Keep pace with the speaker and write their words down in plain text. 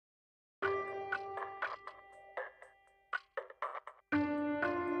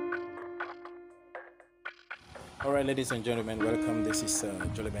All right, ladies and gentlemen, welcome. This is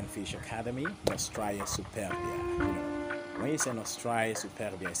Benin Fish Academy, Nostraia Superbia. When you say Nostraia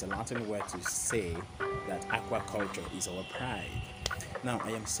Superbia, it's a Latin word to say that aquaculture is our pride. Now,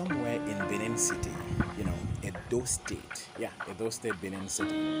 I am somewhere in Benin City, Edo State. Yeah, Edo State, Benin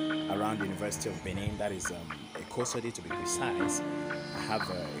City, around the University of Benin. That is a custody to be precise. I have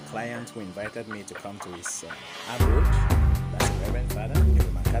a client who invited me to come to his abode. That's a Reverend Father, a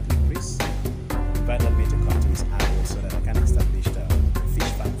Roman Catholic priest. Invited me to come to his house so that I can establish the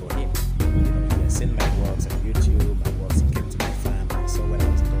fish farm for him. He has seen my works on YouTube, my works. He came to my farm and saw what I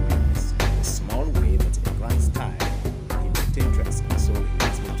was doing. It's a small way, but in a grand style. He looked interested, so he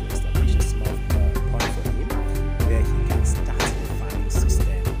asked me to establish a small pond for him where he can start the farming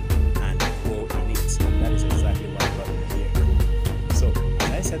system and grow in it. And that is exactly what brought me here. So,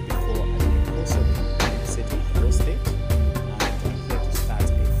 as I said before, I'm in the course of the city, Edo State, and I'm here to start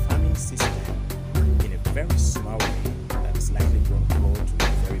a farming system very small way that is likely going to grow to a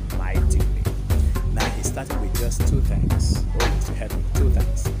very mighty way. Now he started with just 2 tanks. He had with 2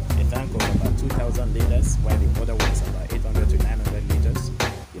 tanks. A tank of about 2,000 liters, while the other one is about 800 to 900 liters.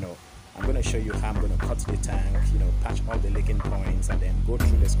 I'm going to show you how I'm going to cut the tank, patch all the leaking points, and then go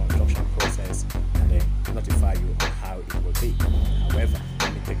through this construction process, and then notify you on how it will be. However,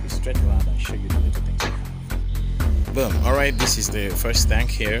 let me take you straight around and show you the little things we have. Boom. All right, this is the first tank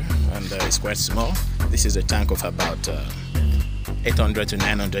here, and it's quite small. This is a tank of about 800 to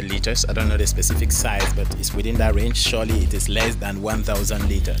 900 liters. I don't know the specific size, but it's within that range. Surely it is less than 1,000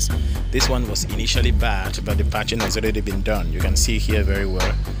 liters. This one was initially bad, but the patching has already been done. You can see here very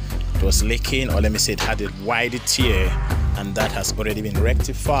well. It was leaking, or let me say it had a wide tear, and that has already been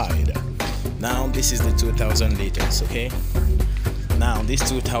rectified. Now this is the 2,000 liters, okay? Now this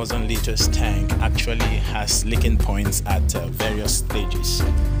 2,000 liters tank actually has leaking points at various stages.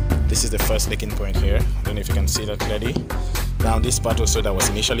 This is the first leaking point here. I don't know if you can see that clearly. Now this part also that was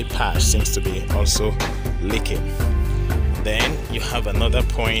initially patched seems to be also leaking. Then you have another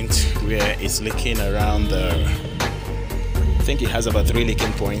point where it's leaking around the, I think it has about 3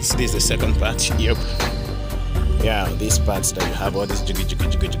 leaking points. This is the second patch. Yep. Yeah, these parts that you have all this jiggy,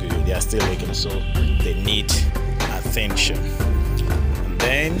 they are still leaking, so they need attention. And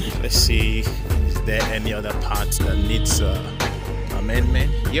then let's see, is there any other part that needs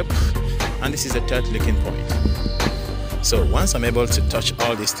amendment? Yep. And this is the 3rd leaking point. So once I'm able to touch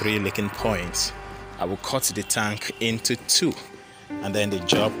all these 3 leaking points, I will cut the tank into 2, and then the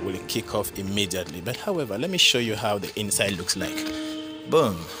job will kick off immediately. But however, let me show you how the inside looks like.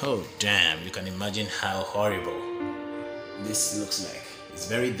 Boom. Oh damn, you can imagine how horrible this looks like. It's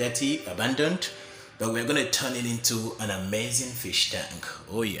very dirty, abandoned, but we're going to turn it into an amazing fish tank.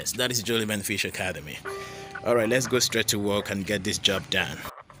 Oh yes, that is Benin Fish Academy. Alright, let's go straight to work and get this job done.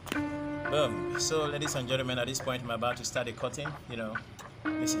 Boom. So ladies and gentlemen, at this point I'm about to start the cutting.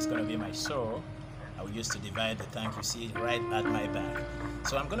 This is going to be my saw I will use to divide the tank you see right at my back.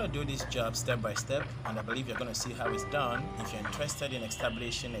 So I'm going to do this job step by step, and I believe you're going to see how it's done. If you're interested in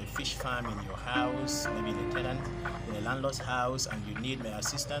establishing a fish farm in your house, maybe in a tenant, in a landlord's house, and you need my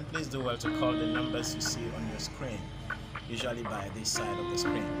assistance, please do well to call the numbers you see on your screen, usually by this side of the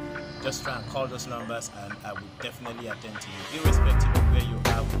screen. Just try and call those numbers and I will definitely attend to you, irrespective of where you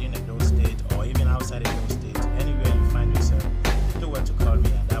are within Edo State or even outside Edo State. Anywhere you find yourself, do well to call me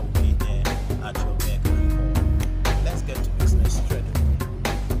and I will be there at your beck and call. Let's get to business straight away.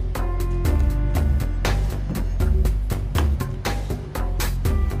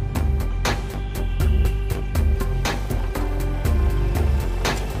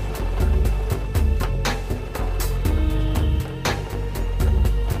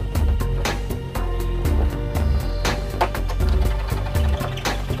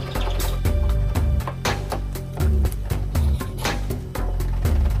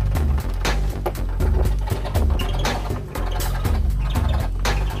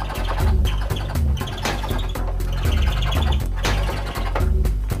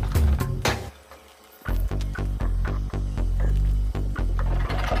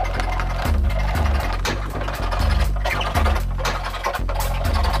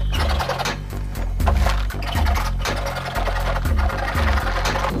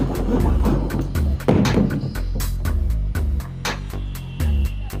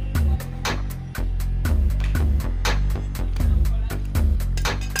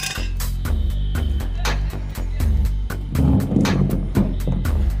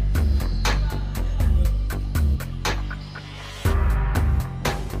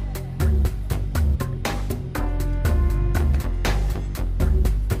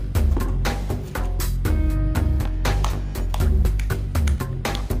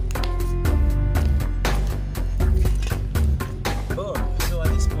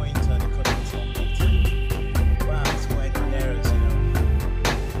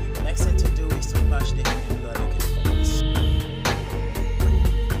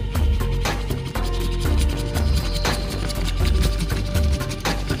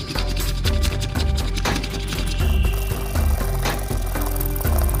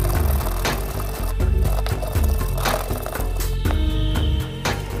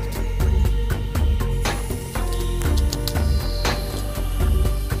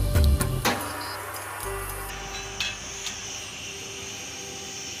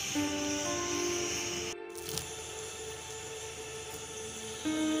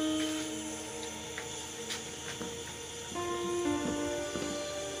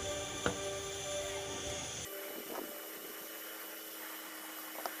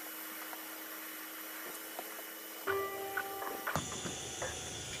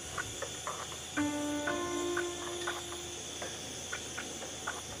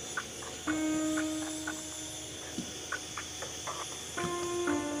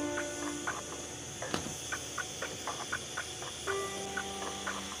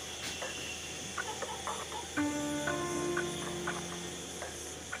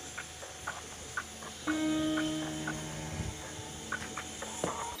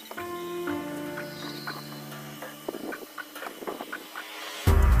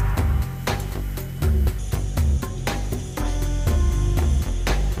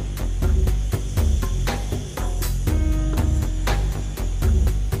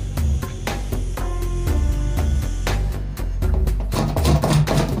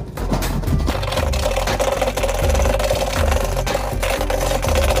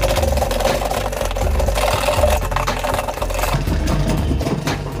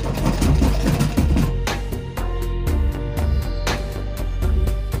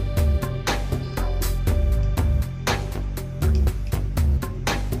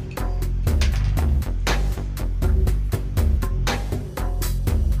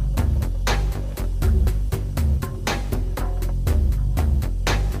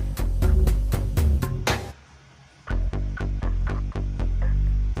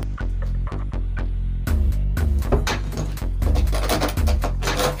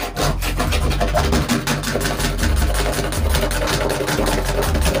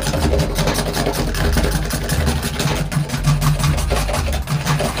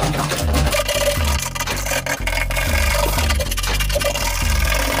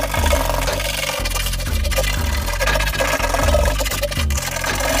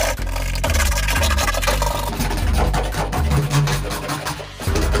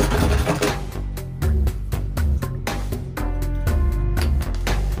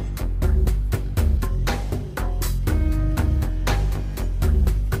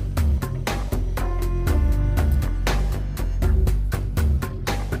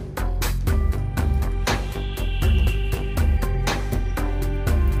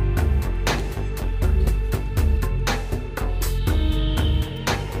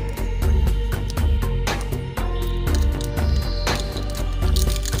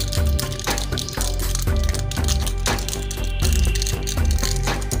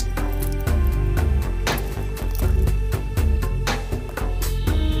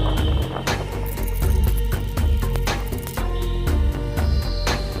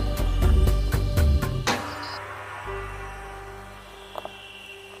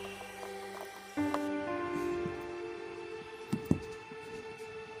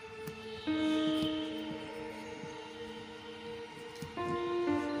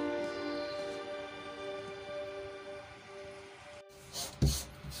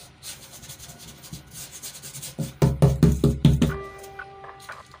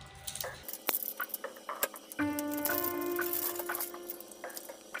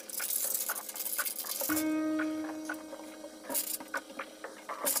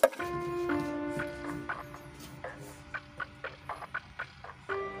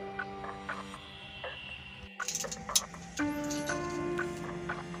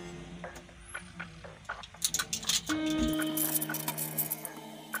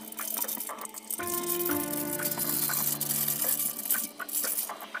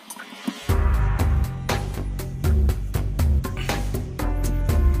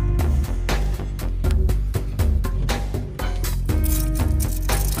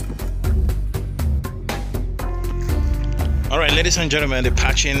 Alright, ladies and gentlemen, the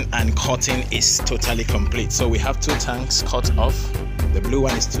patching and cutting is totally complete. So we have 2 tanks cut off. The blue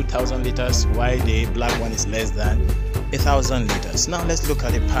one is 2,000 liters, while the black one is less than 1,000 liters. Now let's look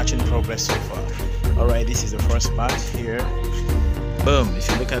at the patching progress so far. Alright, this is the first part here. Boom,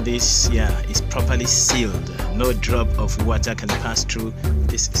 if you look at this, yeah, it's properly sealed. No drop of water can pass through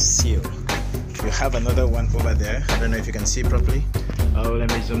this seal. You have another one over there. I don't know if you can see properly. Oh,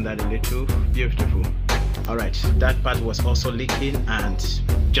 let me zoom that a little. Beautiful. Alright, that part was also leaking and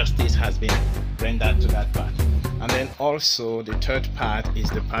justice has been rendered to that part. And then also the third part is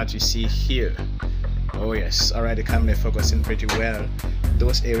the part you see here. Oh yes, alright, the camera focusing pretty well.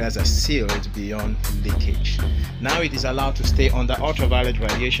 Those areas are sealed beyond leakage. Now it is allowed to stay under ultraviolet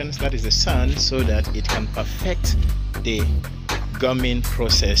radiations, that is the sun, so that it can perfect the gumming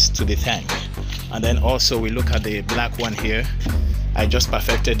process to the tank. And then also we look at the black one here. I just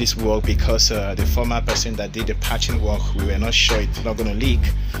perfected this work because the former person that did the patching work, we were not sure it's not going to leak,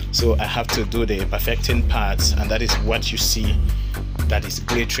 so I have to do the perfecting parts, and that is what you see that is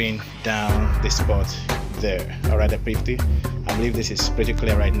glittering down the spot there. Alright, I believe this is pretty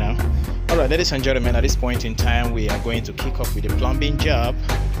clear right now. Alright, ladies and gentlemen, at this point in time we are going to kick off with the plumbing job.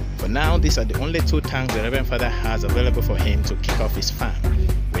 For now, these are the only 2 tanks the Reverend Father has available for him to kick off his farm.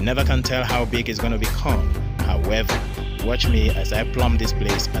 We never can tell how big it's going to become. However, watch me as I plumb this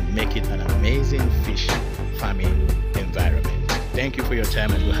place and make it an amazing fish farming environment. Thank you for your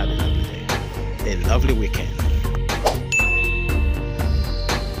time and you have a lovely day. A lovely weekend.